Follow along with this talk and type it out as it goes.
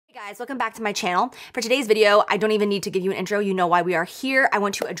Guys, welcome back to my channel. For today's video, I don't even need to give you an intro. You know why we are here. I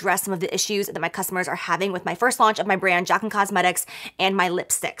want to address some of the issues that my customers are having with my first launch of my brand, Jaclyn Cosmetics, and my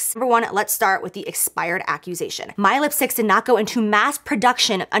lipsticks. Number one, let's start with the expired accusation. My lipsticks did not go into mass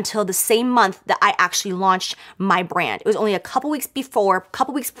production until the same month that I actually launched my brand. It was only a couple weeks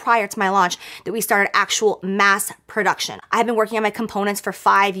prior to my launch that we started actual mass production. I've been working on my components for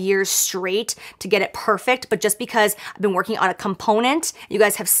 5 years straight to get it perfect, but just because I've been working on a component, you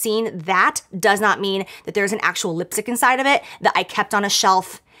guys have seen that does not mean that there's an actual lipstick inside of it that I kept on a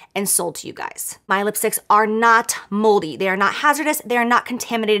shelf and sold to you guys. My lipsticks are not moldy. They are not hazardous. They are not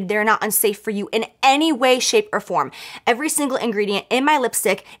contaminated. They're not unsafe for you in any way, shape, or form. Every single ingredient in my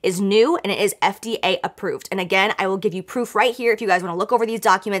lipstick is new and it is FDA approved. And again, I will give you proof right here. If you guys want to look over these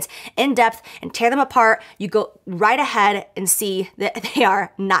documents in depth and tear them apart, you go right ahead and see that they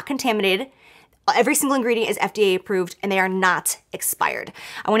are not contaminated. Every single ingredient is FDA approved and they are not expired.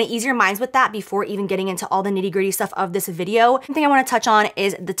 I want to ease your minds with that before even getting into all the nitty-gritty stuff of this video. One thing I want to touch on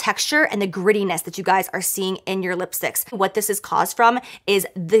is the texture and the grittiness that you guys are seeing in your lipsticks. What this is caused from is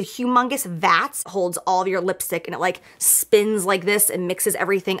the humongous vats holds all of your lipstick and it like spins like this and mixes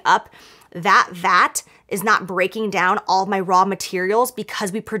everything up. That vat is not breaking down all of my raw materials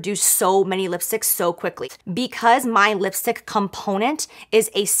because we produce so many lipsticks so quickly. Because my lipstick component is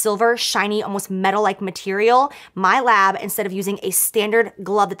a silver, shiny, almost metal-like material, my lab, instead of using a standard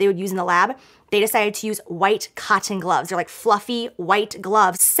glove that they would use in the lab, they decided to use white cotton gloves. They're like fluffy white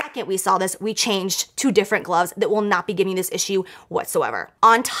gloves. Second we saw this, we changed to different gloves that will not be giving this issue whatsoever.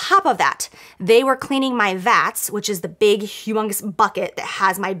 On top of that, they were cleaning my vats, which is the big, humongous bucket that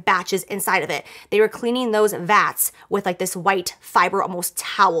has my batches inside of it. They were cleaning those vats with like this white fiber, almost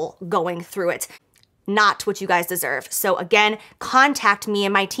towel going through it. Not what you guys deserve. So again, contact me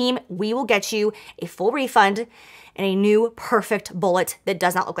and my team. We will get you a full refund and a new perfect bullet that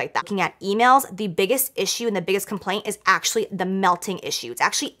does not look like that. Looking at emails, the biggest issue and the biggest complaint is actually the melting issue. It's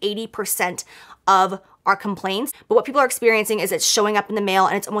actually 80% of our complaints. But what people are experiencing is it's showing up in the mail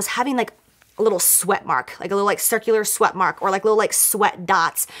and it's almost having like a little sweat mark, like a little like circular sweat mark or like little like sweat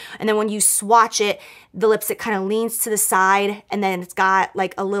dots. And then when you swatch it, the lipstick kind of leans to the side and then it's got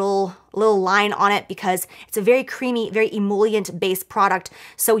like a little line on it because it's a very creamy, very emollient based product.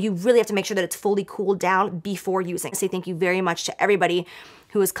 So you really have to make sure that it's fully cooled down before using. I say thank you very much to everybody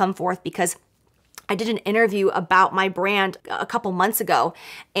who has come forth because I did an interview about my brand a couple months ago,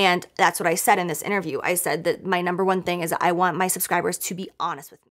 and that's what I said in this interview. I said that my number one thing is that I want my subscribers to be honest with me.